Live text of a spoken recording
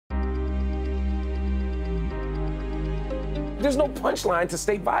there's no punchline to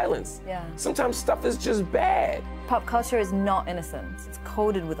state violence. Yeah. Sometimes stuff is just bad. Pop culture is not innocent. It's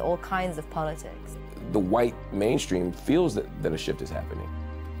coded with all kinds of politics. The white mainstream feels that a shift is happening.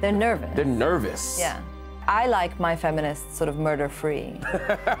 They're nervous. They're nervous. Yeah. I like my feminists sort of murder-free.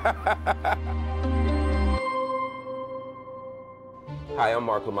 Hi, I'm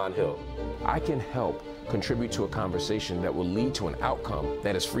Marc Lamont Hill. I can help contribute to a conversation that will lead to an outcome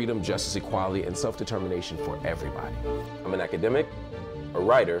that is freedom, justice, equality, and self-determination for everybody. I'm an academic, a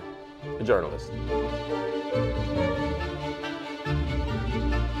writer, a journalist.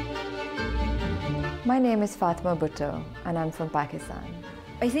 My name is Fatima Bhutto, and I'm from Pakistan.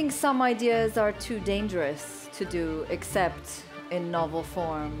 I think some ideas are too dangerous to do except in novel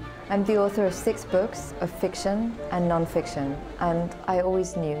form. I'm the author of 6 books of fiction and non-fiction, and I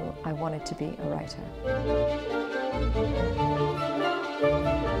always knew I wanted to be a writer.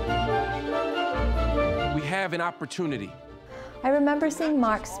 We have an opportunity. I remember seeing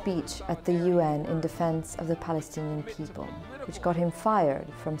Marc's speech at the UN in defense of the Palestinian people, which got him fired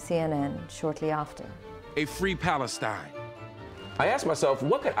from CNN shortly after. A free Palestine. I asked myself,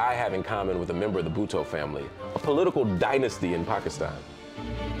 what could I have in common with a member of the Bhutto family, a political dynasty in Pakistan?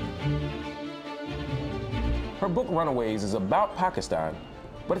 Her book, Runaways, is about Pakistan,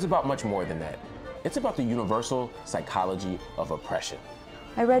 but it's about much more than that. It's about the universal psychology of oppression.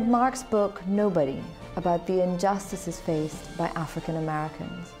 I read Marc's book, Nobody, about the injustices faced by African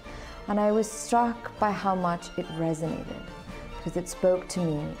Americans, and I was struck by how much it resonated, because it spoke to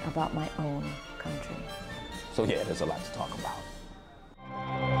me about my own country. So yeah, there's a lot to talk about.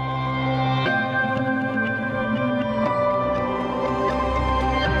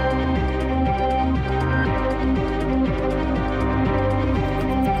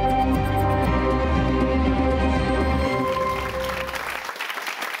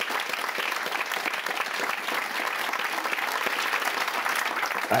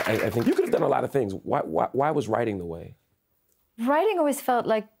 I think you could have done a lot of things. Why was writing the way? Writing always felt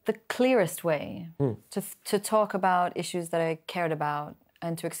like the clearest way to talk about issues that I cared about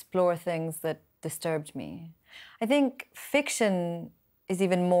and to explore things that disturbed me. I think fiction is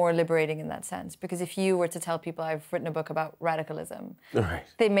even more liberating in that sense, because if you were to tell people I've written a book about radicalism, right,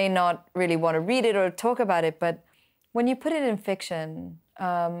 they may not really want to read it or talk about it, but when you put it in fiction,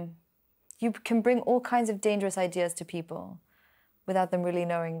 you can bring all kinds of dangerous ideas to people without them really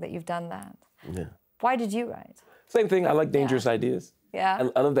knowing that you've done that. Yeah. Why did you write? Same thing, I like dangerous ideas. Yeah.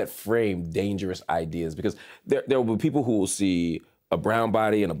 I love that frame, dangerous ideas, because there will be people who will see a brown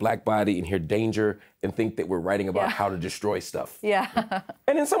body and a black body and hear danger and think that we're writing about how to destroy stuff. Yeah.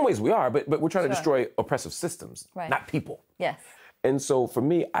 And in some ways we are, but we're trying to destroy oppressive systems, not people. Yes. And so for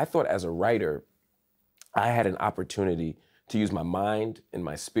me, I thought as a writer, I had an opportunity to use my mind and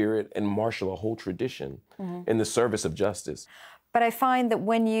my spirit and marshal a whole tradition in the service of justice. But I find that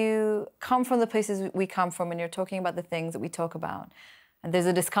when you come from the places we come from and you're talking about the things that we talk about, and there's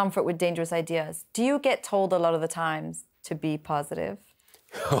a discomfort with dangerous ideas, do you get told a lot of the times to be positive?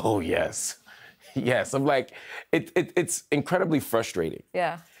 Oh, yes. Yes, I'm like, it's incredibly frustrating.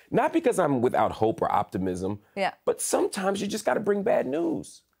 Yeah. Not because I'm without hope or optimism, but sometimes you just gotta bring bad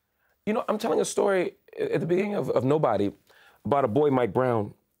news. You know, I'm telling a story at the beginning of Nobody about a boy, Mike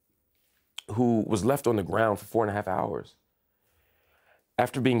Brown, who was left on the ground for 4.5 hours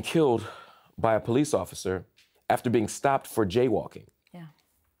after being killed by a police officer, after being stopped for jaywalking,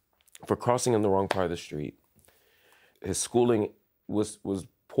 for crossing in the wrong part of the street. His schooling was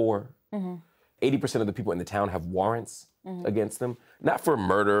poor. 80% of the people in the town have warrants against them, not for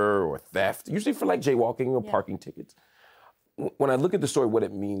murder or theft, usually for like jaywalking or parking tickets. When I look at the story, what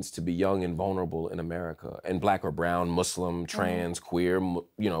it means to be young and vulnerable in America, and black or brown, Muslim, trans, queer,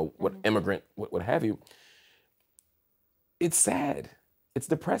 you know, what immigrant, what have you, it's sad. It's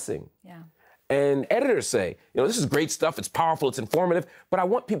depressing. Yeah. And editors say, you know, this is great stuff, it's powerful, it's informative, but I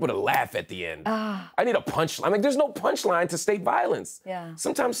want people to laugh at the end. I need a punchline. Like, there's no punchline to state violence. Yeah.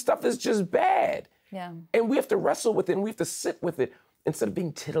 Sometimes stuff is just bad. Yeah. And we have to wrestle with it, and we have to sit with it instead of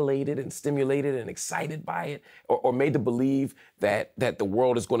being titillated and stimulated and excited by it, or made to believe that the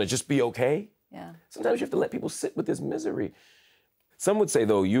world is gonna just be okay. Yeah. Sometimes you have to let people sit with this misery. Some would say,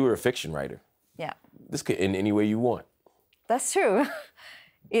 though, you are a fiction writer. Yeah. This could end any way you want. That's true.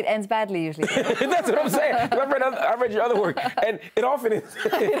 It ends badly usually. That's what I'm saying. I read your other work, and it often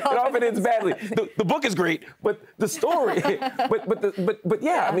ends badly. The book is great, but the story, but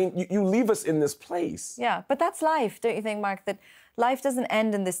yeah, I mean, you leave us in this place. Yeah, but that's life, don't you think, Marc? That life doesn't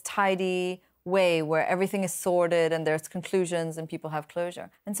end in this tidy way where everything is sorted and there's conclusions and people have closure.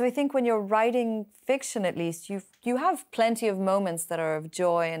 And so I think when you're writing fiction, at least, you have plenty of moments that are of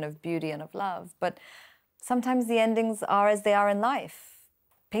joy and of beauty and of love, but sometimes the endings are as they are in life,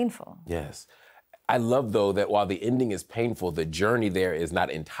 painful. Yes. I love, though, that while the ending is painful, the journey there is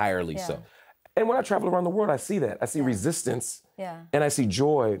not entirely so. And when I travel around the world, I see that. I see resistance, and I see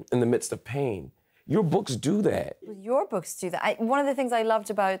joy in the midst of pain. Your books do that. Your books do that. One of the things I loved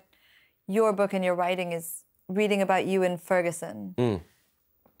about your book and your writing is reading about you in Ferguson,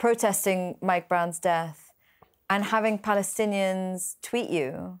 protesting Mike Brown's death, and having Palestinians tweet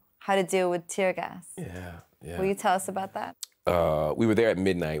you how to deal with tear gas. Yeah. Will you tell us about that? We were there at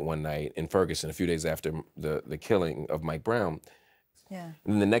midnight one night in Ferguson, a few days after the killing of Mike Brown. Yeah.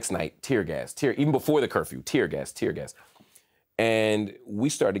 And then the next night, tear gas, even before the curfew, tear gas. And we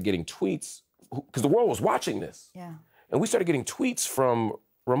started getting tweets, because the world was watching this. Yeah. And we started getting tweets from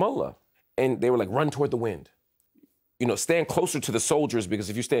Ramallah, and they were like, run toward the wind. You know, stand closer to the soldiers, because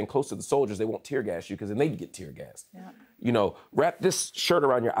if you stand close to the soldiers, they won't tear gas you, because then they'd get tear gassed. Yeah. You know, wrap this shirt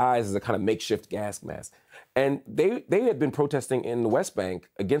around your eyes as a kind of makeshift gas mask. And they had been protesting in the West Bank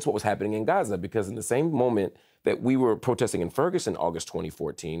against what was happening in Gaza, because in the same moment that we were protesting in Ferguson, August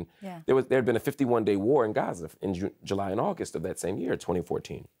 2014, there had been a 51-day war in Gaza in July and August of that same year,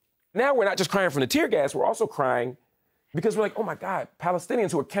 2014. Now we're not just crying from the tear gas, we're also crying because we're like, oh my God,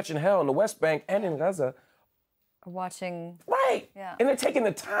 Palestinians who are catching hell in the West Bank and in Gaza are watching. Right. Yeah. And they're taking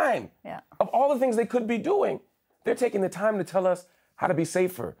the time Yeah. of all the things they could be doing. They're taking the time to tell us how to be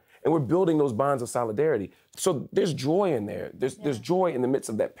safer. And we're building those bonds of solidarity. So there's joy in there. There's joy in the midst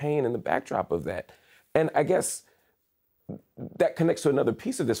of that pain and the backdrop of that. And I guess that connects to another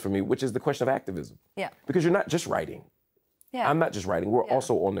piece of this for me, which is the question of activism. Yeah. Because you're not just writing. Yeah. I'm not just writing. We're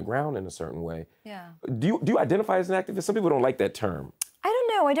also on the ground in a certain way. Yeah. Do you identify as an activist? Some people don't like that term. I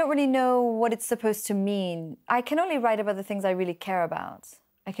don't know. I don't really know what it's supposed to mean. I can only write about the things I really care about.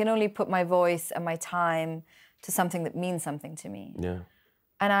 I can only put my voice and my time to something that means something to me. Yeah.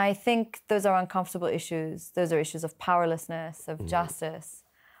 And I think those are uncomfortable issues. Those are issues of powerlessness, of justice.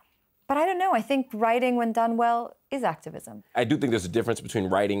 But I don't know. I think writing, when done well, is activism. I do think there's a difference between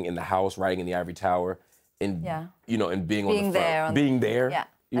writing in the house, writing in the ivory tower, and you know, and being on the front, being there. Yeah.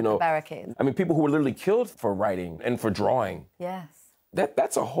 You know, the barricades. I mean, people who were literally killed for writing and for drawing. Yes.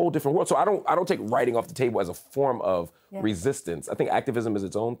 That's a whole different world. So I don't take writing off the table as a form of resistance. I think activism is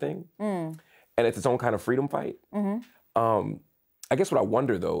its own thing, and it's its own kind of freedom fight. I guess what I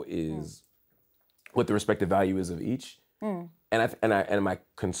wonder though is what the respective value is of each. And my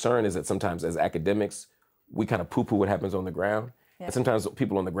concern is that sometimes as academics, we kind of poo-poo what happens on the ground. And sometimes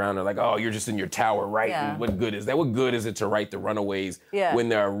people on the ground are like, oh, you're just in your tower writing. What good is that? What good is it to write The Runaways when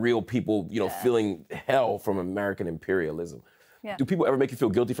there are real people, you know, feeling hell from American imperialism? Do people ever make you feel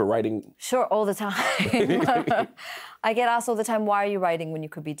guilty for writing? Sure, all the time. I get asked all the time, why are you writing when you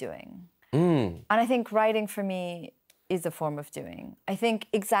could be doing? And I think writing for me is a form of doing. I think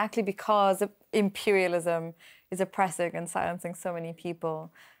exactly because imperialism is oppressing and silencing so many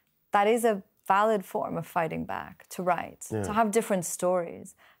people, that is a valid form of fighting back, to write, to have different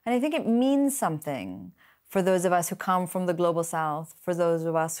stories. And I think it means something for those of us who come from the global south, for those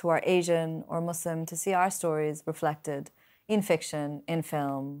of us who are Asian or Muslim, to see our stories reflected in fiction, in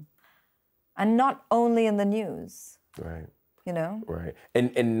film, and not only in the news. Right. You know? Right.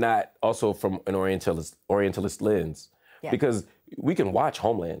 And not also from an Orientalist lens. Because we can watch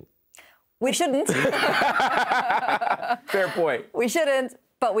Homeland. We shouldn't. Fair point. We shouldn't,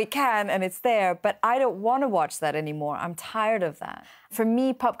 but we can, and it's there. But I don't want to watch that anymore. I'm tired of that. For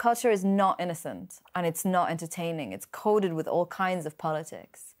me, pop culture is not innocent, and it's not entertaining. It's coded with all kinds of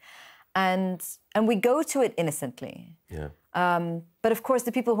politics. And we go to it innocently. Yeah. But of course,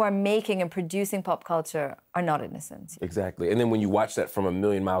 the people who are making and producing pop culture are not innocent. Exactly. And then when you watch that from a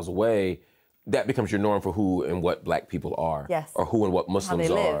million miles away, that becomes your norm for who and what Black people are, or who and what Muslims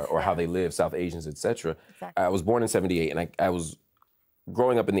are, or how they live, South Asians, etc. Exactly. I was born in '78, and I was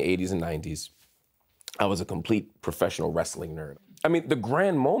growing up in the '80s and '90s. I was a complete professional wrestling nerd. I mean, the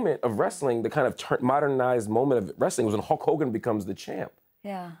grand moment of wrestling, the kind of modernized moment of wrestling, was when Hulk Hogan becomes the champ.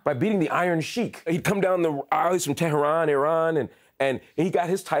 Yeah. By beating the Iron Sheik. He'd come down the aisles from Tehran, Iran, and he got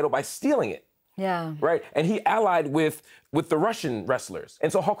his title by stealing it. Yeah. Right? And he allied with the Russian wrestlers.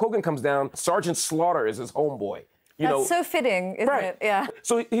 And so Hulk Hogan comes down, Sergeant Slaughter is his homeboy. That's so fitting, isn't it? Yeah.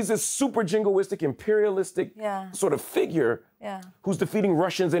 So he's this super jingoistic, imperialistic sort of figure who's defeating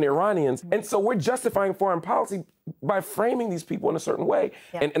Russians and Iranians. And so we're justifying foreign policy by framing these people in a certain way.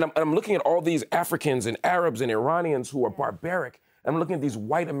 And I'm looking at all these Africans and Arabs and Iranians who are barbaric. I'm looking at these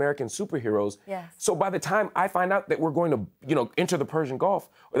white American superheroes. So by the time I find out that we're going to, you know, enter the Persian Gulf,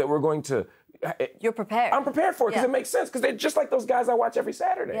 or that we're going to... You're prepared. I'm prepared for it because it makes sense, because they're just like those guys I watch every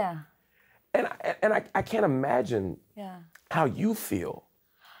Saturday. And I can't imagine how you feel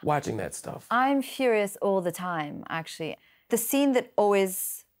watching that stuff? I'm furious all the time, actually. The scene that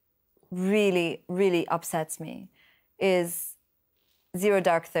always really, really upsets me is Zero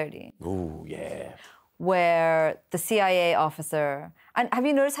Dark 30. Ooh, yeah. Where the CIA officer... And have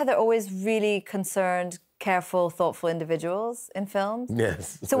you noticed how they're always really concerned, careful, thoughtful individuals in films?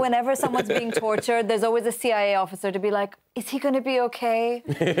 Yes. So whenever someone's being tortured, there's always a CIA officer to be like, is he going to be okay?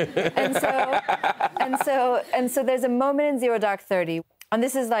 and so there's a moment in Zero Dark 30, and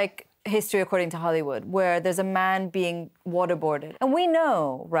this is like history according to Hollywood, where there's a man being waterboarded. And we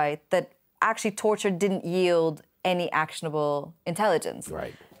know, right, that actually torture didn't yield any actionable intelligence.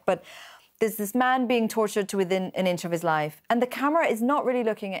 Right. But there's this man being tortured to within an inch of his life, and the camera is not really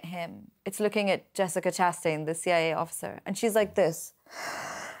looking at him. It's looking at Jessica Chastain, the CIA officer, and she's like this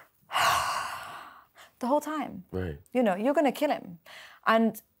the whole time. Right. You know, you're going to kill him.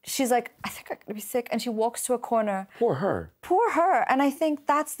 And she's like, I think I'm going to be sick, and she walks to a corner. Poor her. Poor her. And I think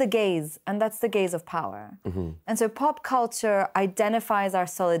that's the gaze, and that's the gaze of power. Mm-hmm. And so pop culture identifies our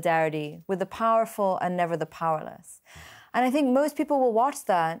solidarity with the powerful and never the powerless. And I think most people will watch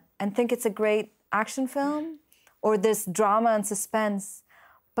that and think it's a great action film or this drama and suspense,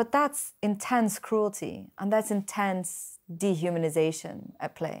 but that's intense cruelty and that's intense dehumanization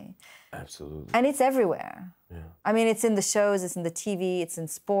at play. Absolutely. And it's everywhere. Yeah. I mean, it's in the shows, it's in the TV, it's in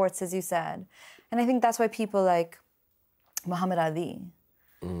sports, as you said. And I think that's why people like Muhammad Ali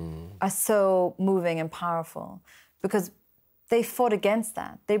are so moving and powerful, because they fought against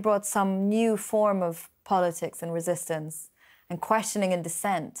that. They brought some new form of politics and resistance and questioning and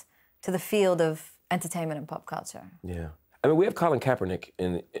dissent to the field of entertainment and pop culture. Yeah. I mean, we have Colin Kaepernick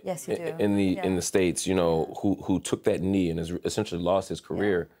in the States, you know, who took that knee and has essentially lost his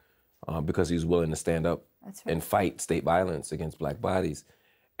career because he was willing to stand up and fight state violence against black bodies.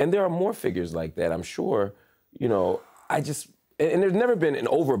 And there are more figures like that, I'm sure. You know, and there's never been an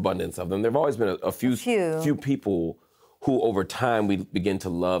overabundance of them. There've always been a few people who over time we begin to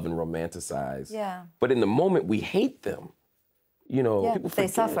love and romanticize. Yeah. But in the moment we hate them, you know, people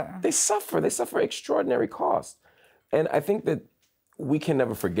forget. They suffer extraordinary cost. And I think that we can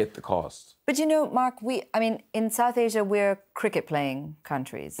never forget the cost. But you know, Mark, in South Asia, we're cricket-playing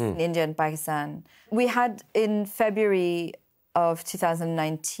countries, in India and Pakistan. We had, in February of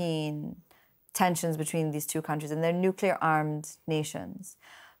 2019, tensions between these two countries, and they're nuclear-armed nations.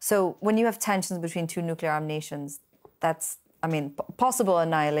 So when you have tensions between two nuclear-armed nations, that's, possible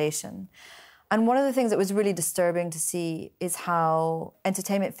annihilation. And one of the things that was really disturbing to see is how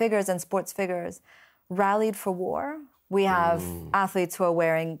entertainment figures and sports figures rallied for war. We have athletes who are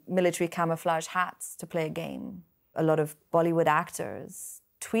wearing military camouflage hats to play a game. A lot of Bollywood actors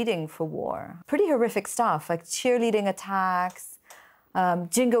tweeting for war. Pretty horrific stuff, like cheerleading attacks,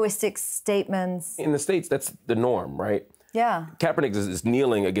 jingoistic statements. In the States, that's the norm, right? Yeah. Kaepernick is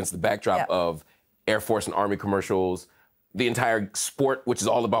kneeling against the backdrop of Air Force and Army commercials, the entire sport, which is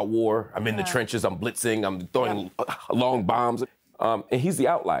all about war. I'm in the trenches, I'm blitzing, I'm throwing long bombs. And he's the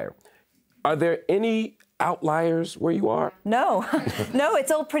outlier. Are there any outliers where you are? No, no,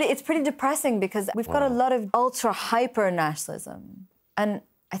 it's pretty depressing because we've got a lot of ultra hyper nationalism. And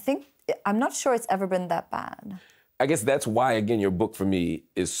I'm not sure it's ever been that bad. I guess that's why, again, your book for me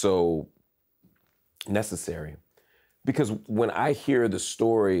is so necessary. Because when I hear the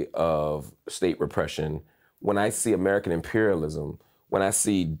story of state repression, when I see American imperialism, when I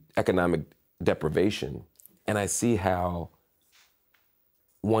see economic deprivation, and I see how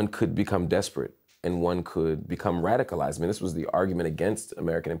one could become desperate and one could become radicalized. This was the argument against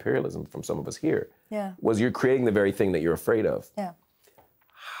American imperialism from some of us here. Yeah. Was you're creating the very thing that you're afraid of. Yeah.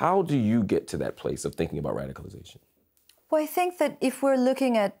 How do you get to that place of thinking about radicalization? Well, I think that if we're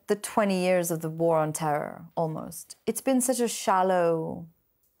looking at the 20 years of the war on terror, almost, it's been such a shallow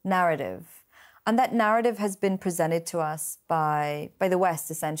narrative. And that narrative has been presented to us by the West,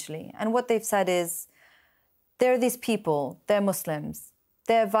 essentially. And what they've said is, there are these people, they're Muslims,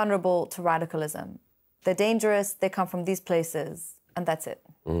 they're vulnerable to radicalism. They're dangerous, they come from these places, and that's it.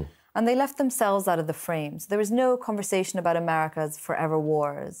 And they left themselves out of the frame. So there was no conversation about America's forever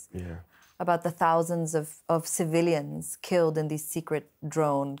wars, about the thousands of civilians killed in these secret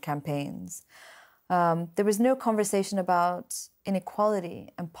drone campaigns. There was no conversation about inequality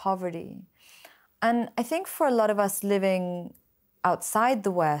and poverty. And I think for a lot of us living outside the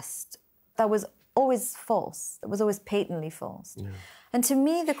West, that was always false. It was always patently false. Yeah. And to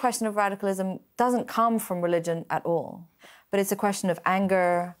me, the question of radicalism doesn't come from religion at all, but it's a question of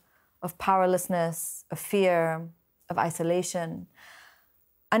anger, of powerlessness, of fear, of isolation.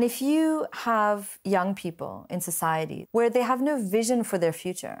 And if you have young people in society where they have no vision for their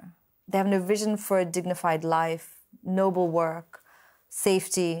future, they have no vision for a dignified life, noble work,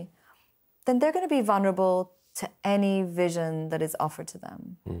 safety, then they're going to be vulnerable to any vision that is offered to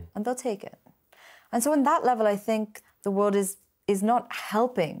them. And they'll take it. And so on that level, I think the world is not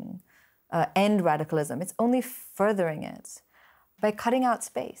helping end radicalism. It's only furthering it by cutting out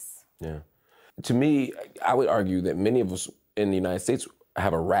space. Yeah. To me, I would argue that many of us in the United States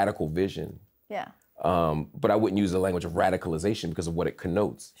have a radical vision. Yeah. But I wouldn't use the language of radicalization because of what it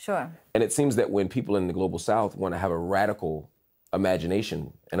connotes. Sure. And it seems that when people in the Global South want to have a radical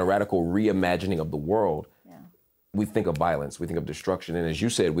imagination and a radical reimagining of the world, we think of violence, we think of destruction. And as you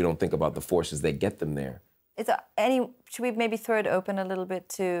said, we don't think about the forces that get them there. Should we maybe throw it open a little bit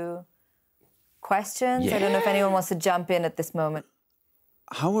to questions? Yeah. I don't know if anyone wants to jump in at this moment.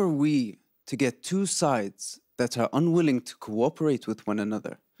 How are we to get two sides that are unwilling to cooperate with one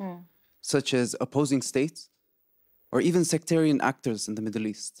another, such as opposing states or even sectarian actors in the Middle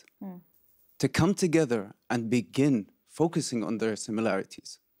East, to come together and begin focusing on their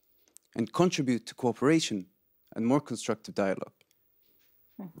similarities and contribute to cooperation and more constructive dialogue?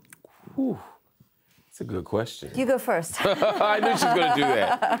 Whew. That's a good question. You go first. I knew she was going to do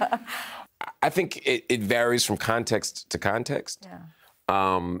that. I think it varies from context to context.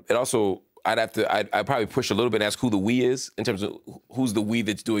 Yeah. It also, I'd probably push a little bit and ask who the we is in terms of who's the we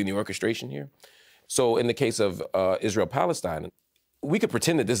that's doing the orchestration here. So in the case of Israel-Palestine, we could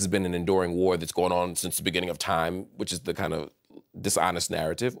pretend that this has been an enduring war that's going on since the beginning of time, which is the kind of dishonest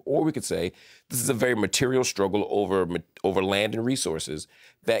narrative, or we could say this is a very material struggle over land and resources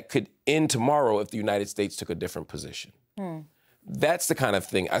that could end tomorrow if the United States took a different position. That's the kind of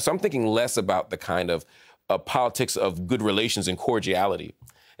thing. So I'm thinking less about the kind of politics of good relations and cordiality,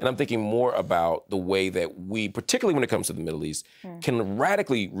 and I'm thinking more about the way that we, particularly when it comes to the Middle East, can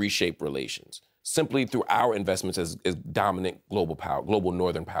radically reshape relations simply through our investments as dominant global power, global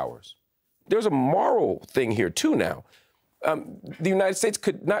northern powers. There's a moral thing here too now. The United States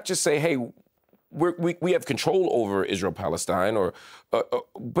could not just say, hey, we have control over Israel-Palestine,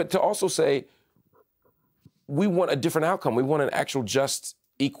 but to also say, we want a different outcome. We want an actual just,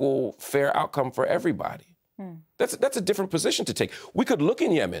 equal, fair outcome for everybody. That's a different position to take. We could look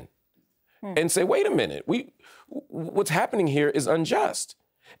in Yemen and say, wait a minute, what's happening here is unjust.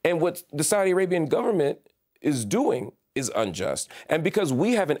 And what the Saudi Arabian government is doing is unjust. And because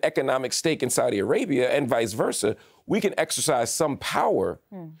we have an economic stake in Saudi Arabia and vice versa, we can exercise some power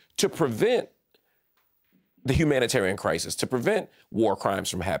to prevent the humanitarian crisis, to prevent war crimes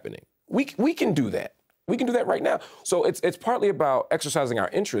from happening. We can do that. We can do that right now. So it's partly about exercising our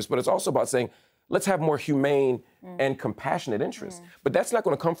interests, but it's also about saying, let's have more humane and compassionate interests. But that's not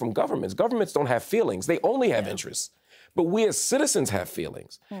going to come from governments. Governments don't have feelings. They only have interests. But we as citizens have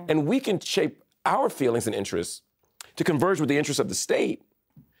feelings. And we can shape our feelings and interests to converge with the interests of the state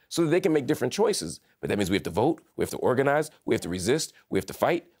so that they can make different choices. But that means we have to vote, we have to organize, we have to resist, we have to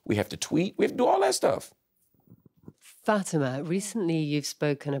fight, we have to tweet, we have to do all that stuff. Fatima, recently you've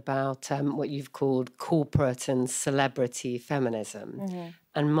spoken about what you've called corporate and celebrity feminism.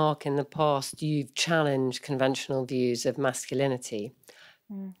 And Marc, in the past, you've challenged conventional views of masculinity.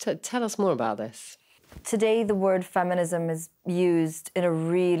 Tell us more about this. Today, the word feminism is used in a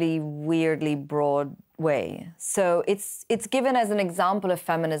really weirdly broad way. So it's given as an example of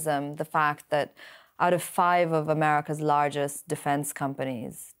feminism, the fact that out of 5 of America's largest defense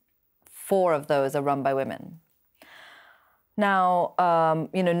companies, 4 of those are run by women. Now,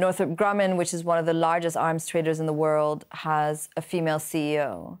 Northrop Grumman, which is one of the largest arms traders in the world, has a female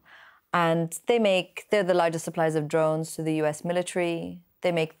CEO. And they're the largest suppliers of drones to the US military.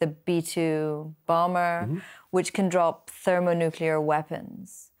 They make the B-2 bomber, which can drop thermonuclear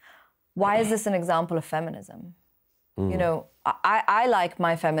weapons. Why is this an example of feminism? You know, I like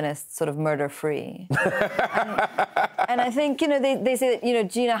my feminists sort of murder-free. and I think, they say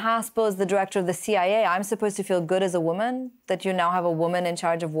that, Gina Haspel is the director of the CIA. I'm supposed to feel good as a woman that you now have a woman in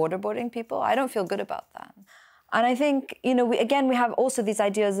charge of waterboarding people. I don't feel good about that. And I think, we have also these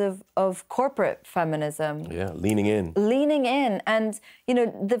ideas of corporate feminism. Yeah, leaning in. Leaning in. And,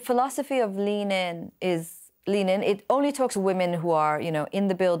 the philosophy of lean in is lean in. It only talks to women who are, in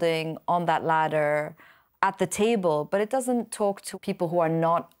the building, on that ladder, at the table, but it doesn't talk to people who are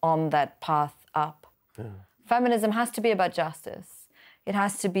not on that path up. Feminism has to be about justice. It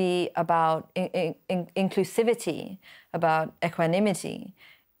has to be about inclusivity, about equanimity.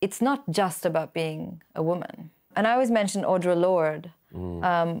 It's not just about being a woman. And I always mention Audre Lorde,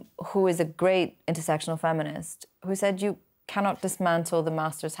 who is a great intersectional feminist, who said you cannot dismantle the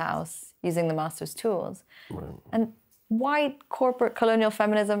master's house using the master's tools. And white corporate colonial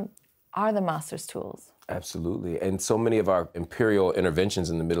feminism are the master's tools. Absolutely. And so many of our imperial interventions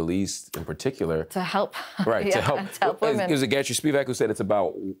in the Middle East in particular. To help. Right, yeah, to help women. It was Gatsby Spivak who said it's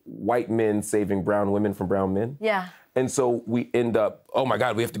about white men saving brown women from brown men. Yeah. And so we end up, oh my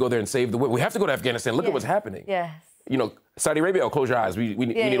God, we have to go there and save the women. We have to go to Afghanistan. Look at what's happening. Yes. You know, Saudi Arabia, close your eyes. We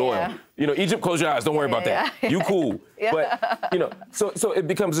need oil. You know, Egypt, close your eyes. Don't worry about that. You cool. But, you know, so it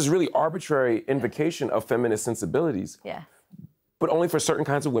becomes this really arbitrary invocation of feminist sensibilities. Yeah. But only for certain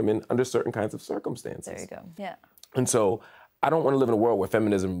kinds of women under certain kinds of circumstances. There you go. Yeah. And so I don't want to live in a world where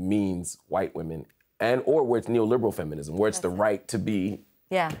feminism means white women or where it's neoliberal feminism, where it's the right to be...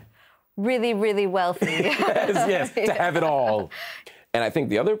 Yeah. Really, really wealthy. yes, to have it all. And I think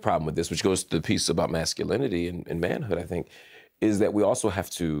the other problem with this, which goes to the piece about masculinity and manhood, I think, is that we also have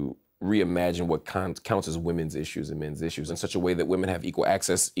to reimagine what counts as women's issues and men's issues in such a way that women have equal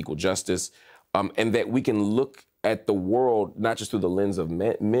access, equal justice, and that we can look at the world not just through the lens of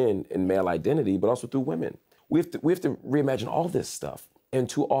men and male identity, but also through women. We have to reimagine all this stuff, and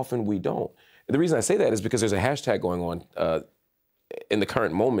too often we don't. And the reason I say that is because there's a hashtag going on in the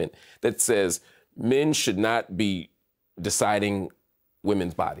current moment that says men should not be deciding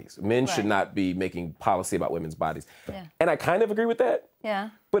women's bodies. Men should not be making policy about women's bodies. Yeah. And I kind of agree with that. Yeah.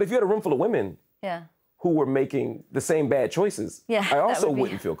 But if you had a room full of women who were making the same bad choices, I also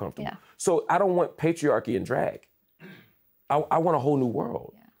wouldn't feel comfortable. Yeah. So I don't want patriarchy and drag. I want a whole new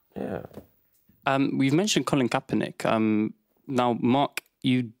world. Yeah. We've mentioned Colin Kaepernick. Now, Marc,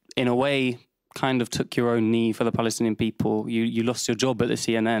 you, in a way, kind of took your own knee for the Palestinian people. You lost your job at the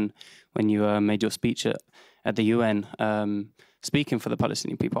CNN when you made your speech at the UN, speaking for the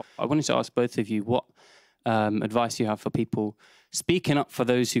Palestinian people. I wanted to ask both of you what advice you have for people speaking up for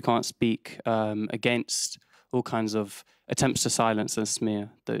those who can't speak against all kinds of attempts to silence and smear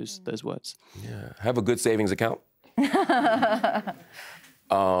those words. Yeah, have a good savings account. I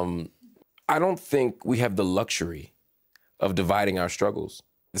don't think we have the luxury of dividing our struggles.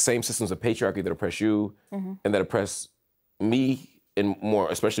 The same systems of patriarchy that oppress you and that oppress me and more,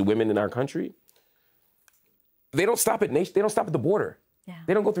 especially women in our country, they don't stop at nation. They don't stop at the border. Yeah.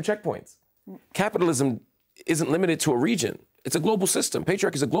 They don't go through checkpoints. Capitalism isn't limited to a region. It's a global system.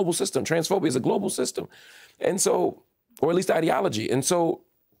 Patriarchy is a global system. Transphobia is a global system. And so, or at least ideology. And so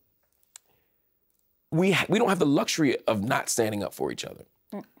we don't have the luxury of not standing up for each other.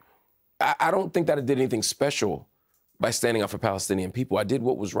 I don't think that I did anything special by standing up for Palestinian people. I did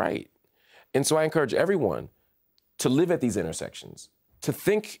what was right. And so I encourage everyone to live at these intersections, to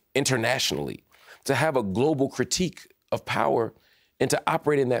think internationally, to have a global critique of power, and to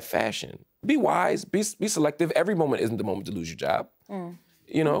operate in that fashion. Be wise, be selective. Every moment isn't the moment to lose your job.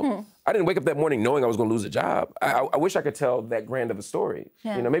 You know, I didn't wake up that morning knowing I was going to lose a job. I wish I could tell that grand of a story.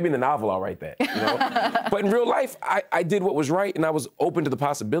 Yeah. You know, maybe in the novel I'll write that. You know? But in real life, I did what was right, and I was open to the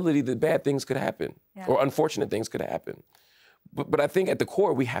possibility that bad things could happen or unfortunate things could happen. But I think at the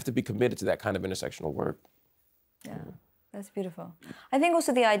core, we have to be committed to that kind of intersectional work. Yeah, that's beautiful. I think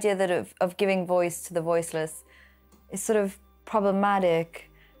also the idea that of giving voice to the voiceless is sort of problematic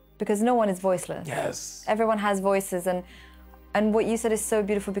because no one is voiceless. Yes. Everyone has voices, and what you said is so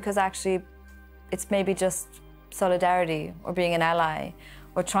beautiful because actually it's maybe just solidarity or being an ally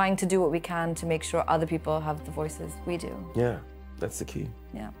or trying to do what we can to make sure other people have the voices we do. Yeah, that's the key.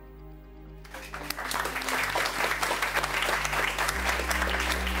 Yeah.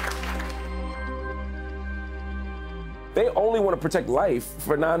 They only want to protect life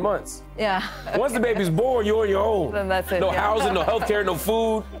for 9 months. Yeah. Once the baby's born, you're on your own. Then that's it. No housing, no healthcare, no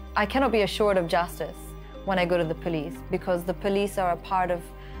food. I cannot be assured of justice when I go to the police because the police are a part of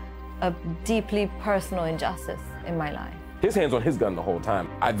a deeply personal injustice in my life. His hand's on his gun the whole time.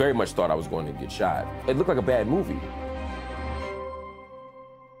 I very much thought I was going to get shot. It looked like a bad movie.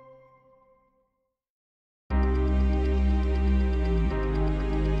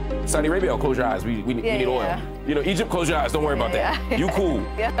 Saudi Arabia, close your eyes. We need oil. You know, Egypt, close your eyes. Don't worry about that. You cool.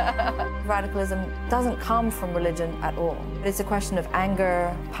 Radicalism doesn't come from religion at all. It's a question of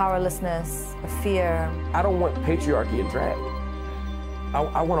anger, powerlessness, of fear. I don't want patriarchy and drag.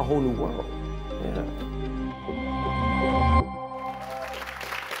 I want a whole new world. Yeah.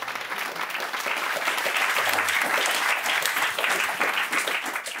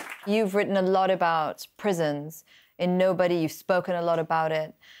 You've written a lot about prisons. In Nobody, you've spoken a lot about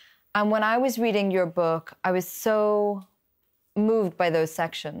it. And when I was reading your book, I was so moved by those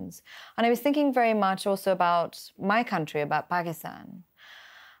sections. And I was thinking very much also about my country, about Pakistan.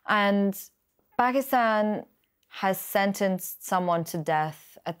 And Pakistan has sentenced someone to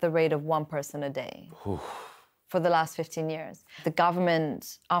death at the rate of 1 person a day for the last 15 years. The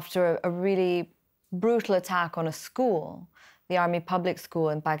government, after a really brutal attack on a school, the army public school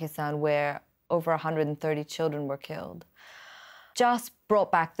in Pakistan, where over 130 children were killed, just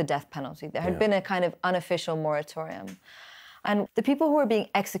brought back the death penalty. There had been a kind of unofficial moratorium. And the people who were being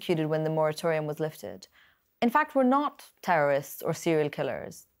executed when the moratorium was lifted, in fact, were not terrorists or serial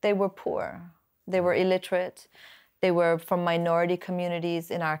killers. They were poor. They were illiterate. They were from minority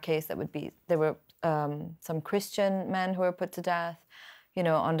communities. In our case, there were some Christian men who were put to death, you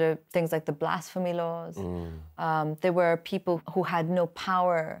know, under things like the blasphemy laws. There were people who had no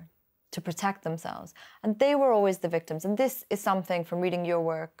power to protect themselves. And they were always the victims. And this is something from reading your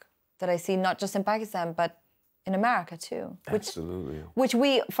work that I see not just in Pakistan, but in America too. Absolutely. Which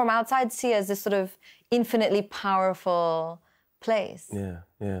we, from outside, see as this sort of infinitely powerful place. Yeah,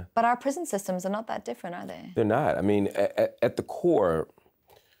 yeah. But our prison systems are not that different, are they? They're not. I mean, at the core,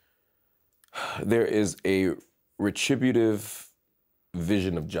 there is a retributive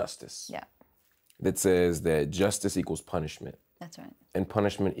vision of justice. Yeah. That says that justice equals punishment. That's right. And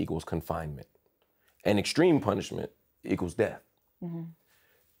punishment equals confinement. And extreme punishment equals death. Mm-hmm.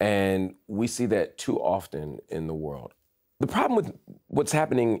 And we see that too often in the world. The problem with what's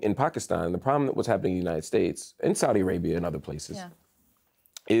happening in Pakistan, the problem with what's happening in the United States, in Saudi Arabia and other places,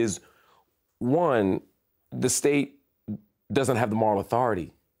 is one, the state doesn't have the moral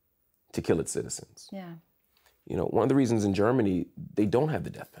authority to kill its citizens. Yeah. You know, one of the reasons in Germany they don't have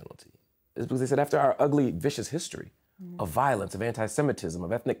the death penalty is because they said after our ugly, vicious history of violence, of anti-Semitism,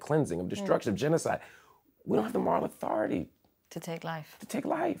 of ethnic cleansing, of destruction, of genocide, we don't have the moral authority to take life. To take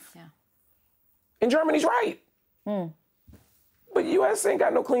life. Yeah. And Germany's right. But the U.S. ain't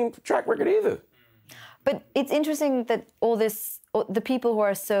got no clean track record either. But it's interesting that the people who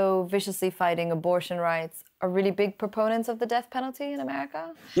are so viciously fighting abortion rights are really big proponents of the death penalty in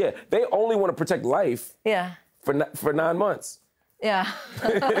America. Yeah, they only want to protect life for 9 months. Yeah.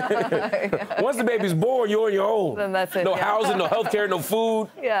 Once the baby's born, you're on your own. Then that's it. No housing, no healthcare, no food,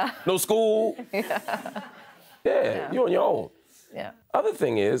 no school. You're on your own. Yeah. Other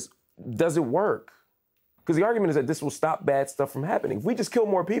thing is, does it work? Because the argument is that this will stop bad stuff from happening. If we just kill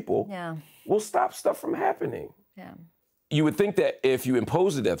more people, we'll stop stuff from happening. Yeah. You would think that if you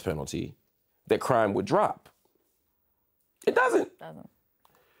impose the death penalty, that crime would drop. It doesn't.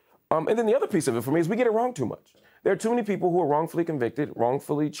 And then the other piece of it for me is we get it wrong too much. There are too many people who are wrongfully convicted,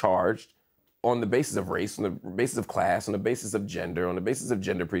 wrongfully charged on the basis of race, on the basis of class, on the basis of gender, on the basis of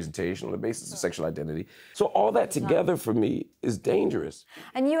gender presentation, on the basis of sexual identity. So all that together for me is dangerous.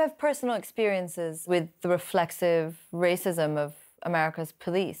 And you have personal experiences with the reflexive racism of America's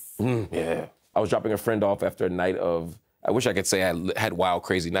police. Yeah. I was dropping a friend off after a night of, I wish I could say I had wild,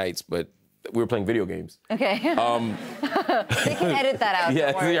 crazy nights, but we were playing video games. Okay. They can edit that out.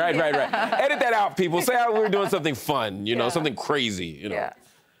 Yeah, right. Edit that out, people. Say how we were doing something fun, you know, something crazy, you know. Yeah.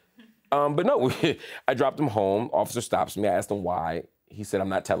 But no, I dropped him home. Officer stops me. I asked him why. He said, I'm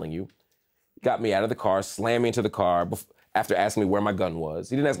not telling you. Got me out of the car, slammed me into the car after asking me where my gun was.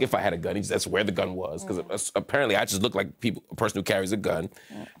 He didn't ask if I had a gun. He just asked where the gun was, because apparently I just look like a person who carries a gun.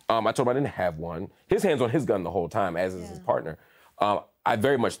 I told him I didn't have one. His hand's on his gun the whole time, as is his partner. I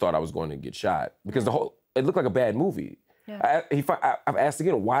very much thought I was going to get shot, because it looked like a bad movie. Yeah. I've asked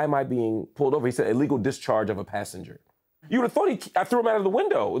again, why am I being pulled over? He said, illegal discharge of a passenger. You would have thought I threw him out of the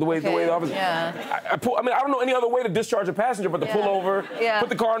window, the way the officer... Yeah. I don't know any other way to discharge a passenger but to pull over, put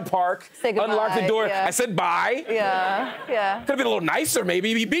the car in park, unlock the door. I said bye. Yeah. Could have been a little nicer,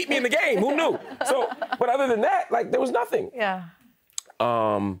 maybe. He beat me in the game. Who knew? So, but other than that, like, there was nothing. Yeah.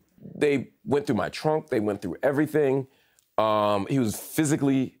 They went through my trunk. They went through everything. He was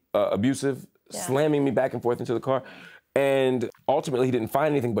physically abusive, slamming me back and forth into the car. And ultimately, he didn't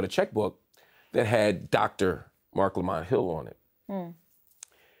find anything but a checkbook that had Dr. Marc Lamont Hill on it.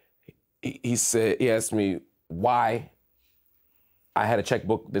 He asked me why I had a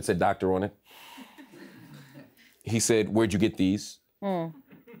checkbook that said doctor on it. He said, where'd you get these? From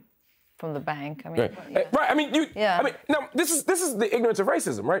the bank. I mean, right. I mean, now this is the ignorance of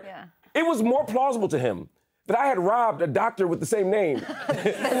racism, right? Yeah. It was more plausible to him that I had robbed a doctor with the same name than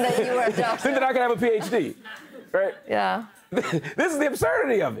that you were a doctor. Than that I could have a PhD, right? Yeah. This is the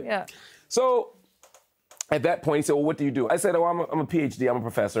absurdity of it. Yeah. So at that point, he said, well, what do you do? I said, oh, I'm a PhD, I'm a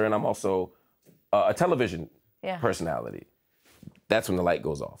professor, and I'm also a television personality. That's when the light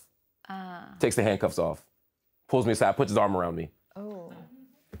goes off. Takes the handcuffs off, pulls me aside, puts his arm around me.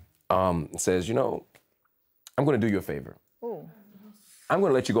 Says, you know, I'm gonna do you a favor. I'm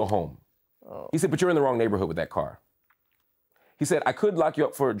gonna let you go home. He said, but you're in the wrong neighborhood with that car. He said, I could lock you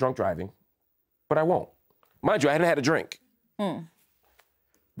up for drunk driving, but I won't. Mind you, I hadn't had a drink.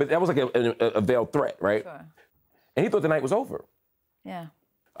 But that was like a veiled threat, right? Sure. And he thought the night was over. Yeah.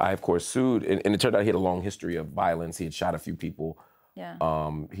 I, of course, sued, and it turned out he had a long history of violence. He had shot a few people.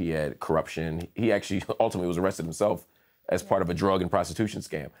 He had corruption. He actually ultimately was arrested himself as part of a drug and prostitution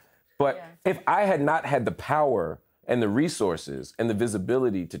scam. But if I had not had the power and the resources and the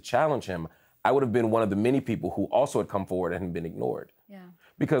visibility to challenge him, I would have been one of the many people who also had come forward and had been ignored.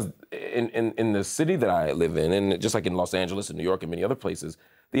 Because in the city that I live in, and just like in Los Angeles and New York and many other places,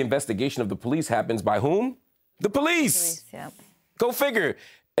 the investigation of the police happens by whom? The police. Go figure.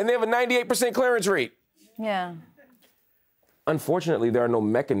 And they have a 98% clearance rate. Unfortunately, there are no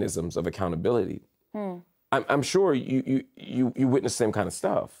mechanisms of accountability. I'm sure you witness the same kind of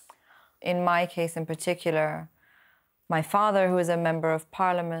stuff. In my case in particular, my father, who is a member of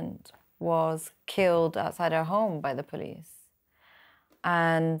parliament, was killed outside our home by the police.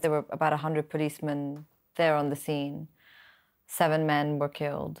 And there were about 100 policemen there on the scene. 7 men were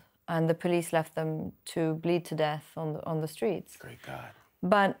killed. And the police left them to bleed to death on the streets. Great God.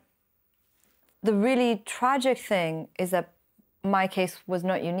 But the really tragic thing is that my case was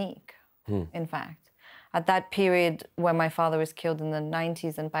not unique, in fact. At that period when my father was killed in the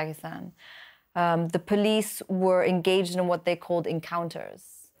 90s in Pakistan, the police were engaged in what they called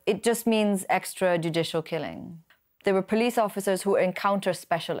encounters. It just means extrajudicial killing. There were police officers who were encounter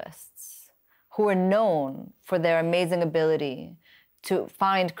specialists, who were known for their amazing ability to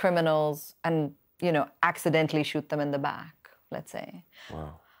find criminals and, accidentally shoot them in the back, let's say.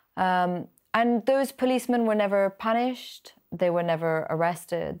 Wow. And those policemen were never punished. They were never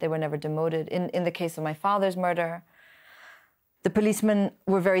arrested. They were never demoted. In the case of my father's murder, the policemen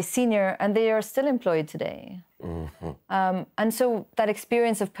were very senior and they are still employed today. And so that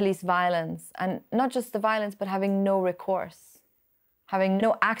experience of police violence, and not just the violence, but having no recourse, having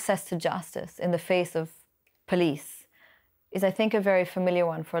no access to justice in the face of police, is, I think, a very familiar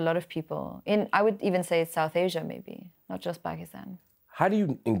one for a lot of people. I would even say South Asia, maybe, not just Pakistan. How do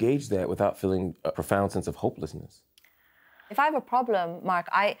you engage that without feeling a profound sense of hopelessness? If I have a problem, Mark,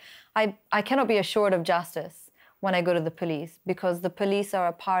 I cannot be assured of justice when I go to the police, because the police are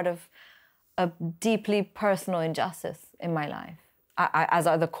a part of a deeply personal injustice in my life, as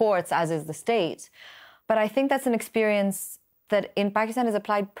are the courts, as is the state. But I think that's an experience that in Pakistan is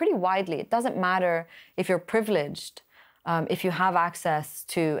applied pretty widely. It doesn't matter if you're privileged, if you have access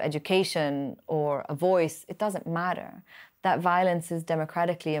to education or a voice, it doesn't matter. That violence is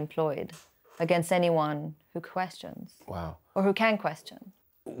democratically employed against anyone who questions. Wow. Or who can question.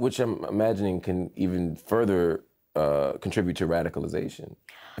 Which I'm imagining can even further contribute to radicalization.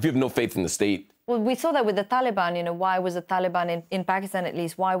 If you have no faith in the state. Well, we saw that with the Taliban. Why was the Taliban, in Pakistan at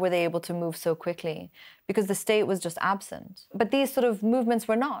least, why were they able to move so quickly? Because the state was just absent. But these sort of movements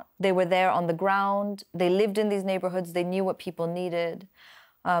were not. They were there on the ground. They lived in these neighborhoods. They knew what people needed.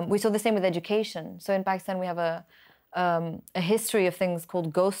 We saw the same with education. So in Pakistan, we have a history of things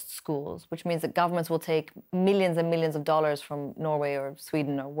called ghost schools, which means that governments will take millions and millions of dollars from Norway or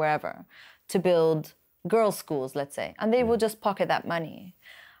Sweden or wherever to build girls' schools, let's say, and they will just pocket that money.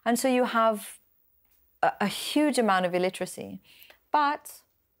 And so you have a huge amount of illiteracy. But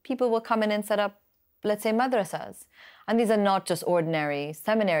people will come in and set up, let's say, madrasas. And these are not just ordinary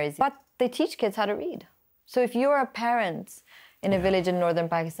seminaries, but they teach kids how to read. So if you're a parent in a village in northern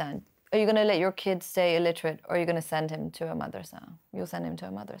Pakistan, are you going to let your kid stay illiterate, or are you going to send him to a madrasa? You'll send him to a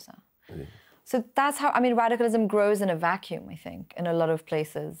madrasa. So that's how, radicalism grows in a vacuum, I think, in a lot of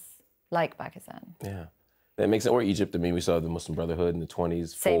places like Pakistan. Yeah. That makes it, or Egypt. We saw the Muslim Brotherhood in the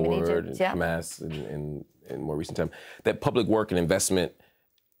 20s, Same Forward, in Egypt, Hamas in more recent time. That public work and investment,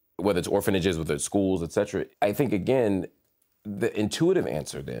 whether it's orphanages, whether it's schools, et cetera. I think, again, the intuitive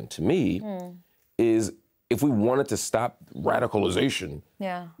answer then to me is, if we wanted to stop radicalization,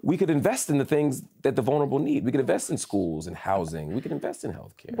 we could invest in the things that the vulnerable need. We could invest in schools and housing. We could invest in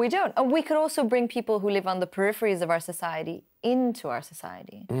healthcare. We don't. And we could also bring people who live on the peripheries of our society into our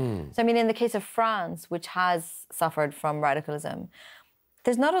society. So, in the case of France, which has suffered from radicalism,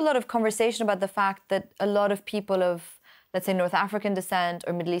 there's not a lot of conversation about the fact that a lot of people of, let's say, North African descent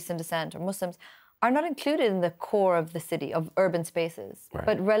or Middle Eastern descent or Muslims are not included in the core of the city, of urban spaces,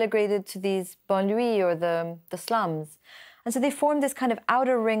 but relegated to these banlieues or the slums. And so they form this kind of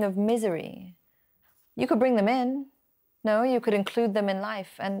outer ring of misery. You could bring them in. No, you could include them in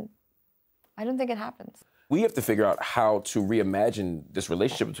life. And I don't think it happens. We have to figure out how to reimagine this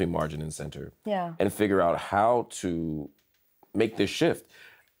relationship between margin and center. And figure out how to make this shift.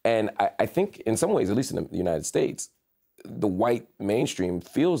 And I think in some ways, at least in the United States, the white mainstream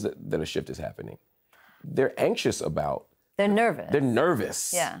feels that a shift is happening. They're anxious about. They're nervous. They're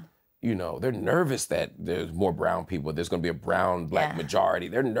nervous. Yeah. You know, they're nervous that there's more brown people. There's going to be a brown-black majority.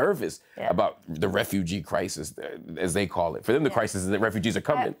 They're nervous about the refugee crisis, as they call it. For them, the crisis is that refugees are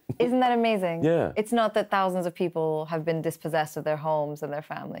coming. Isn't that amazing? Yeah. It's not that thousands of people have been dispossessed of their homes and their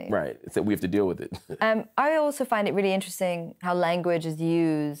families. Right. It's that we have to deal with it. I also find it really interesting how language is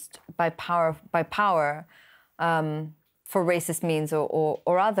used by power for racist means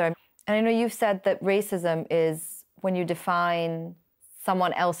or other. And I know you've said that racism is when you define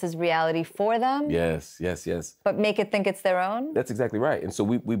someone else's reality for them. Yes, yes, yes. But make it think it's their own? That's exactly right. And so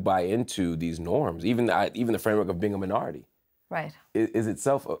we buy into these norms, even the framework of being a minority. Right. Is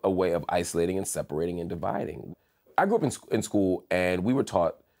itself a way of isolating and separating and dividing. I grew up in school, and we were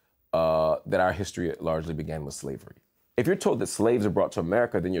taught that our history largely began with slavery. If you're told that slaves are brought to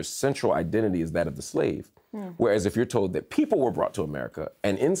America, then your central identity is that of the slave. Whereas if you're told that people were brought to America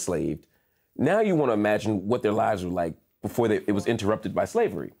and enslaved, now you want to imagine what their lives were like before it was interrupted by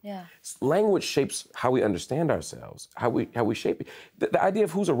slavery. Yeah. Language shapes how we understand ourselves, how we shape it. The idea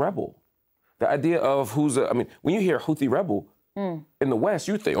of who's a rebel, the idea of when you hear Houthi rebel in the West,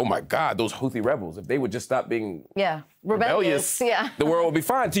 you think, oh my God, those Houthi rebels, if they would just stop being rebellious, the world would be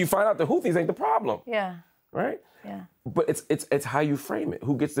fine, until you find out the Houthis ain't the problem. Yeah. Right? Yeah. But it's how you frame it.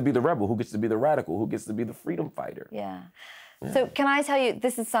 Who gets to be the rebel? Who gets to be the radical? Who gets to be the freedom fighter? Yeah. So can I tell you,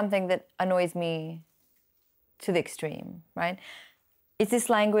 this is something that annoys me to the extreme, right? It's this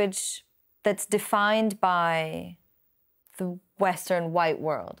language that's defined by the Western white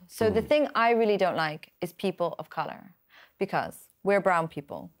world. So the thing I really don't like is people of color, because we're brown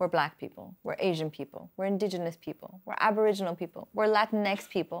people, we're black people, we're Asian people, we're indigenous people, we're Aboriginal people, we're Latinx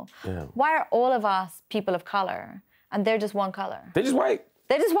people. Yeah. Why are all of us people of color and they're just one color? They're just white.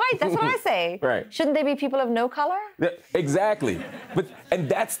 They're just white, that's what I say. Right. Shouldn't they be people of no color? Yeah, exactly. And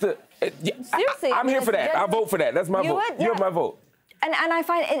that's the... Seriously. I'm here for that. I'll vote for that. That's my vote. You have my vote. And I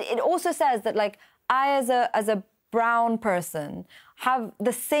find it also says that, like, I as a brown person have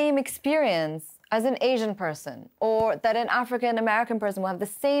the same experience as an Asian person, or that an African American person will have the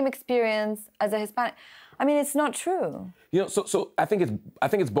same experience as a Hispanic. I mean, it's not true. You know, so I think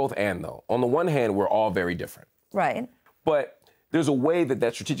it's both and, though. On the one hand, we're all very different. Right. But there's a way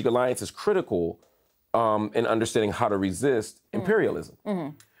that strategic alliance is critical in understanding how to resist imperialism.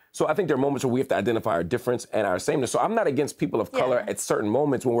 So I think there are moments where we have to identify our difference and our sameness. So I'm not against people of color at certain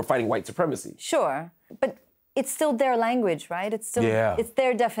moments when we're fighting white supremacy. Sure, but it's still their language, right? It's still it's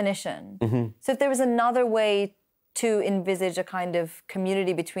their definition. So if there was another way to envisage a kind of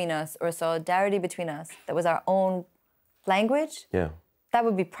community between us or solidarity between us that was our own language, that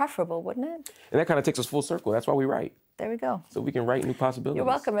would be preferable, wouldn't it? And that kind of takes us full circle. That's why we write. There we go. So we can write new possibilities. You're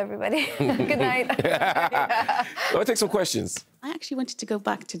welcome, everybody. Good night. Let's take some questions. I actually wanted to go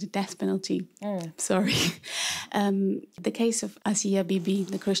back to the death penalty. Sorry. The case of Asia Bibi,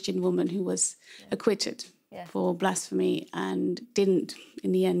 the Christian woman who was acquitted for blasphemy and didn't,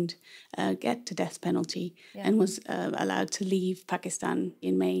 in the end, get the death penalty and was allowed to leave Pakistan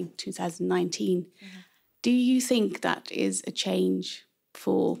in May 2019. Do you think that is a change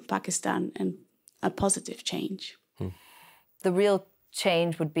for Pakistan and a positive change? The real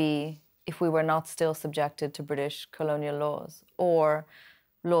change would be if we were not still subjected to British colonial laws or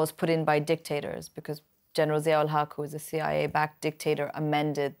laws put in by dictators, because General Zia-ul-Haq, who was a CIA-backed dictator,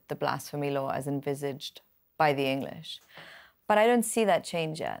 amended the blasphemy law as envisaged by the English. But I don't see that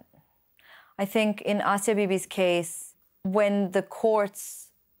change yet. I think in Asia Bibi's case, when the courts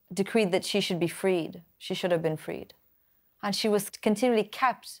decreed that she should be freed, she should have been freed. And she was continually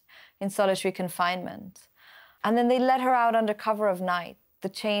kept in solitary confinement. And then they let her out under cover of night. The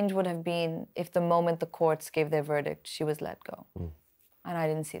change would have been if the moment the courts gave their verdict, she was let go. And I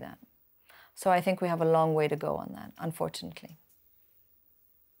didn't see that. So I think we have a long way to go on that, unfortunately.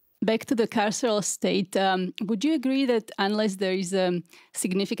 Back to the carceral state, would you agree that unless there is a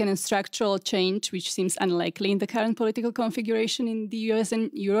significant and structural change, which seems unlikely in the current political configuration in the US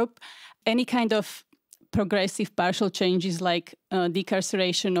and Europe, any kind of progressive partial changes like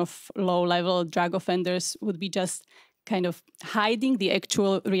decarceration of low-level drug offenders would be just kind of hiding the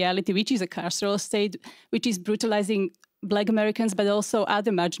actual reality, which is a carceral state, which is brutalizing Black Americans, but also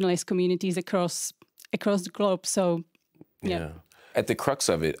other marginalized communities across the globe. So, yeah. At the crux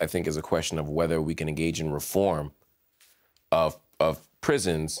of it, I think, is a question of whether we can engage in reform of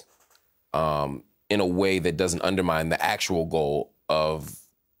prisons in a way that doesn't undermine the actual goal of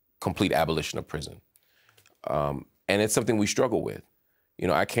complete abolition of prison. And it's something we struggle with. You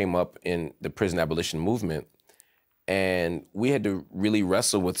know, I came up in the prison abolition movement, and we had to really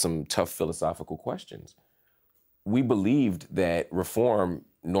wrestle with some tough philosophical questions. We believed that reform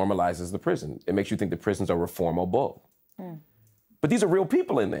normalizes the prison. It makes you think the prisons are reformable. But these are real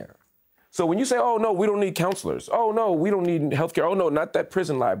people in there. So when you say, oh, no, we don't need counselors. Oh, no, we don't need healthcare. Oh, no, not that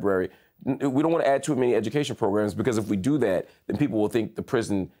prison library. We don't want to add too many education programs because if we do that, then people will think the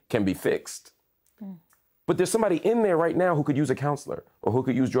prison can be fixed. But there's somebody in there right now who could use a counselor or who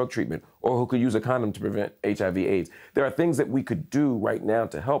could use drug treatment or who could use a condom to prevent HIV/AIDS. There are things that we could do right now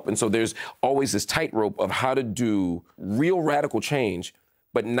to help. And so there's always this tightrope of how to do real radical change,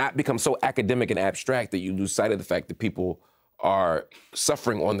 but not become so academic and abstract that you lose sight of the fact that people are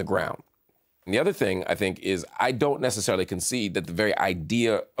suffering on the ground. And the other thing, I think, is I don't necessarily concede that the very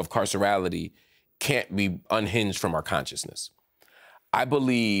idea of carcerality can't be unhinged from our consciousness. I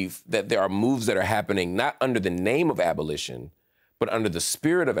believe that there are moves that are happening not under the name of abolition, but under the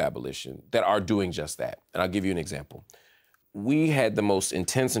spirit of abolition that are doing just that. And I'll give you an example. We had the most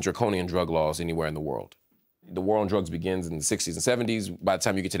intense and draconian drug laws anywhere in the world. The war on drugs begins in the 60s and 70s. By the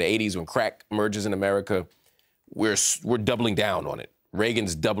time you get to the 80s, when crack emerges in America, we're doubling down on it.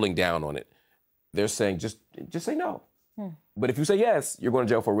 Reagan's doubling down on it. They're saying, just say no. But if you say yes, you're going to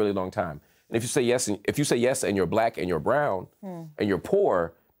jail for a really long time. And if you say yes and you're black and you're brown and you're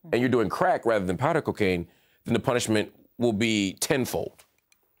poor and you're doing crack rather than powder cocaine, then the punishment will be tenfold.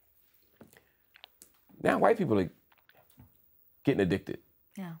 Now white people are getting addicted.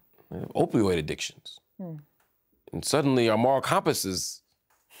 Yeah. Opioid addictions. And suddenly our moral compass is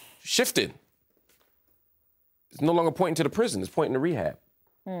shifted. It's no longer pointing to the prison, it's pointing to rehab.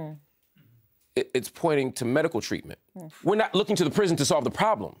 It's pointing to medical treatment. We're not looking to the prison to solve the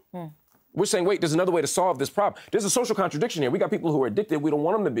problem. We're saying, wait, there's another way to solve this problem. There's a social contradiction here. We got people who are addicted. We don't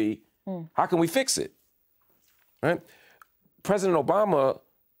want them to be. How can we fix it? Right? President Obama,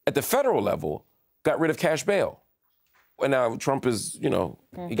 at the federal level, got rid of cash bail. And now Trump is,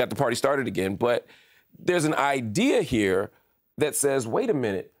 he got the party started again. But there's an idea here that says, wait a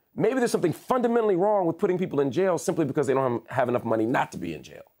minute, maybe there's something fundamentally wrong with putting people in jail simply because they don't have enough money not to be in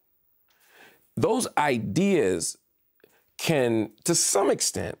jail. Those ideas can, to some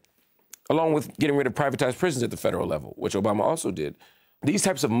extent, along with getting rid of privatized prisons at the federal level, which Obama also did, these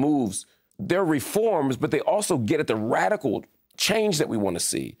types of moves, they're reforms, but they also get at the radical change that we want to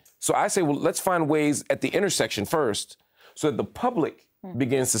see. So I say, well, let's find ways at the intersection first so that the public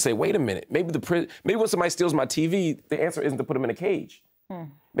begins to say, wait a minute, maybe when somebody steals my TV, the answer isn't to put them in a cage.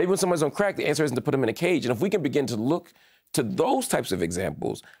 Maybe when somebody's on crack, the answer isn't to put them in a cage. And if we can begin to look to those types of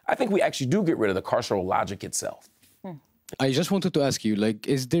examples, I think we actually do get rid of the carceral logic itself. I just wanted to ask you,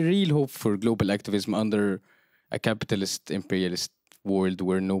 is there real hope for global activism under a capitalist, imperialist world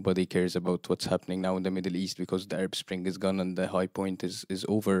where nobody cares about what's happening now in the Middle East because the Arab Spring is gone and the high point is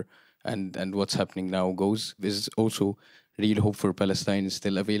over and what's happening now goes? Is also real hope for Palestine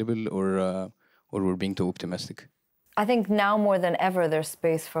still available or we're being too optimistic? I think now more than ever there's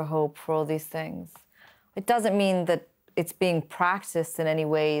space for hope for all these things. It doesn't mean that it's being practiced in any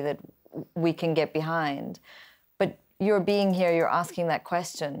way that we can get behind. But you're being here, you're asking that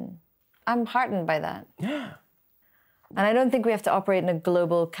question. I'm heartened by that. Yeah. And I don't think we have to operate in a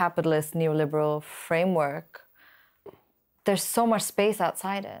global capitalist neoliberal framework. There's so much space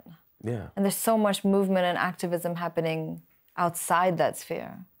outside it. Yeah. And there's so much movement and activism happening outside that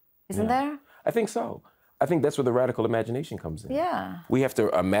sphere. Isn't there? I think so. I think that's where the radical imagination comes in. Yeah. We have to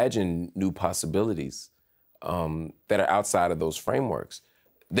imagine new possibilities that are outside of those frameworks.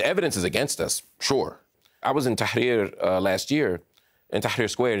 The evidence is against us, sure. I was in Tahrir last year, in Tahrir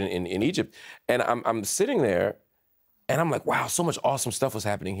Square in Egypt, and I'm sitting there, and I'm like, wow, so much awesome stuff was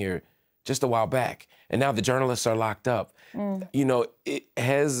happening here just a while back, and now the journalists are locked up.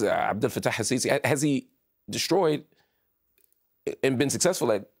 Has Abdel Fattah al-Sisi, has he destroyed and been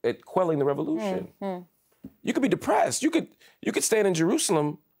successful at quelling the revolution? You could be depressed. You could stand in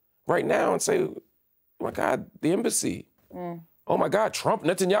Jerusalem right now and say, oh my God, the embassy. Oh my God, Trump,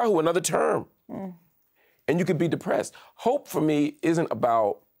 Netanyahu, another term. And you could be depressed. Hope for me isn't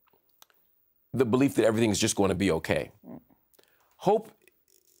about the belief that everything's just going to be okay. Hope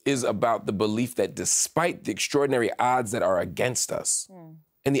is about the belief that despite the extraordinary odds that are against us,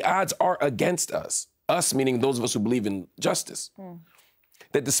 and the odds are against us meaning those of us who believe in justice,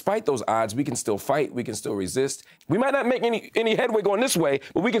 that despite those odds, we can still fight, we can still resist. We might not make any headway going this way,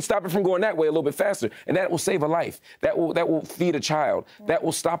 but we can stop it from going that way a little bit faster, and that will save a life. That will feed a child. That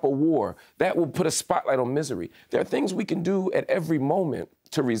will stop a war. That will put a spotlight on misery. There are things we can do at every moment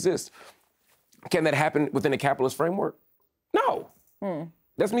to resist. Can that happen within a capitalist framework? No.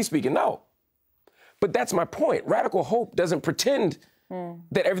 That's me speaking, no. But that's my point. Radical hope doesn't pretend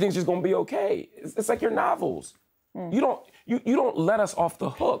that everything's just gonna be okay. It's like your novels. You don't let us off the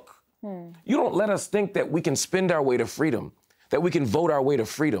hook. You don't let us think that we can spend our way to freedom, that we can vote our way to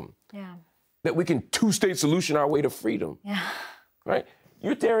freedom, that we can two-state solution our way to freedom, right?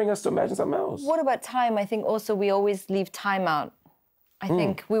 you're daring us to imagine something else. What about time? I think also we always leave time out. I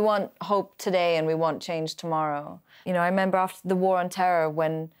think we want hope today and we want change tomorrow. You know, I remember after the war on terror,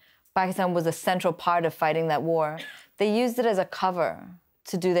 when Pakistan was a central part of fighting that war, they used it as a cover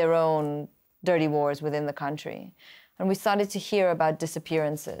to do their own dirty wars within the country. And we started to hear about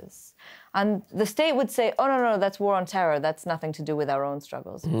disappearances. And the state would say, oh, no, that's war on terror. That's nothing to do with our own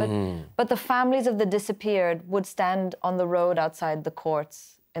struggles. But the families of the disappeared would stand on the road outside the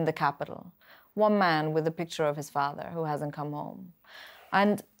courts in the capital. One man with a picture of his father who hasn't come home.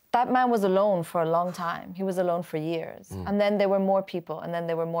 And that man was alone for a long time. He was alone for years. And then there were more people, and then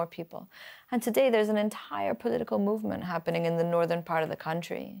there were more people. And today there's an entire political movement happening in the northern part of the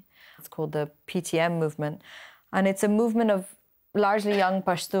country. It's called the PTM movement. And it's a movement of largely young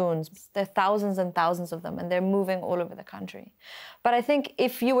Pashtuns. There are thousands and thousands of them, and they're moving all over the country. But I think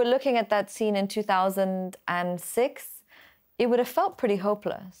if you were looking at that scene in 2006, it would have felt pretty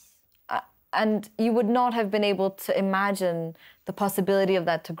hopeless. And you would not have been able to imagine the possibility of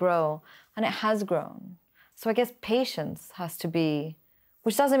that to grow. And it has grown. So I guess patience has to be,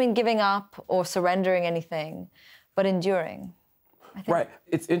 which doesn't mean giving up or surrendering anything, but enduring. I think. Right.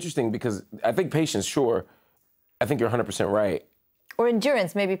 It's interesting because I think patience, sure. I think you're 100% right. Or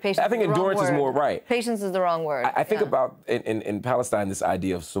endurance, maybe patience. I think endurance is more right. Patience is the wrong word. I think about, in Palestine, this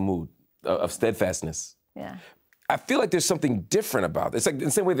idea of sumud, of steadfastness. Yeah. I feel like there's something different about it. It's like in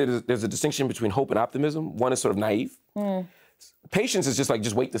the same way that there's a distinction between hope and optimism. One is sort of naive. Patience is just like,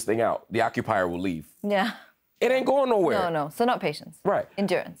 just wait this thing out. The occupier will leave. Yeah. It ain't going nowhere. No. So not patience. Right.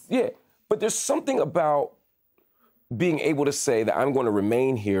 Endurance. Yeah. But there's something about being able to say that I'm going to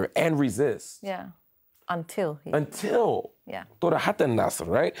remain here and resist. Yeah. Until. Yeah.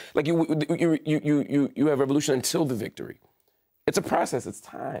 Right? Like you have revolution until the victory. It's a process. It's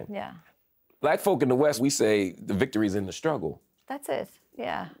time. Yeah. Black folk in the West, we say the victory's in the struggle. That's it.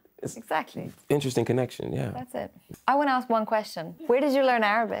 Yeah. It's exactly. Interesting connection. Yeah. That's it. I want to ask one question. Where did you learn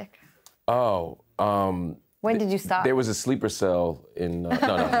Arabic? Oh. When did you start? There was a sleeper cell in. No.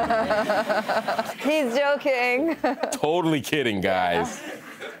 He's joking. Totally kidding, guys.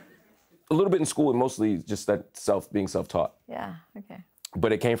 A little bit in school, and mostly just that being self-taught. Yeah. Okay.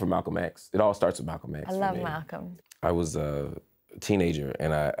 But it came from Malcolm X. It all starts with Malcolm X. I love Malcolm. I was a teenager,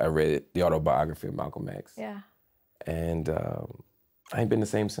 and I read the autobiography of Malcolm X. Yeah. And I ain't been the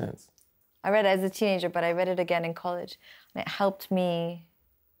same since. I read it as a teenager, but I read it again in college, and it helped me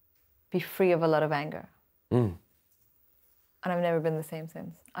be free of a lot of anger. And I've never been the same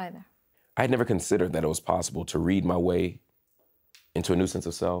since, either. I had never considered that it was possible to read my way into a new sense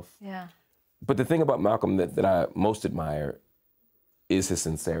of self. Yeah. But the thing about Malcolm that I most admire is his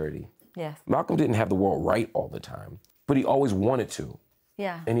sincerity. Yes. Malcolm didn't have the world right all the time, but he always wanted to.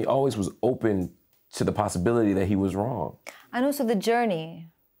 Yeah. And he always was open to the possibility that he was wrong. And also the journey.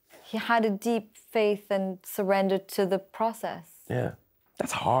 He had a deep faith and surrendered to the process. Yeah.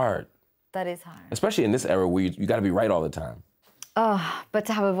 That's hard. That is hard. Especially in this era where you got to be right all the time. Oh, but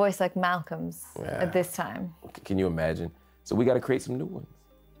to have a voice like Malcolm's at this time. Can you imagine? So we got to create some new ones.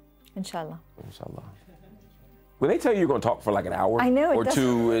 Inshallah. Inshallah. Well, they tell you you're going to talk for like an hour or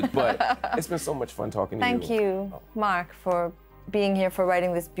two, but it's been so much fun talking to you. Thank you, Marc, for being here, for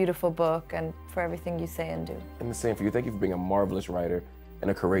writing this beautiful book, and for everything you say and do. And the same for you. Thank you for being a marvelous writer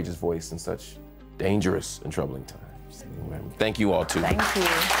and a courageous voice in such dangerous and troubling times. Thank you all, too. Thank you.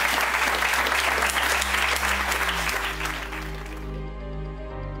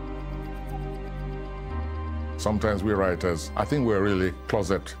 Sometimes we writers, I think we're really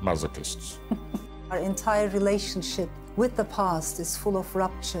closet masochists. Our entire relationship with the past is full of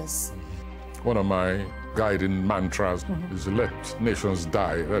ruptures. One of my guiding mantras is let nations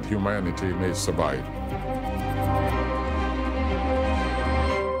die that humanity may survive.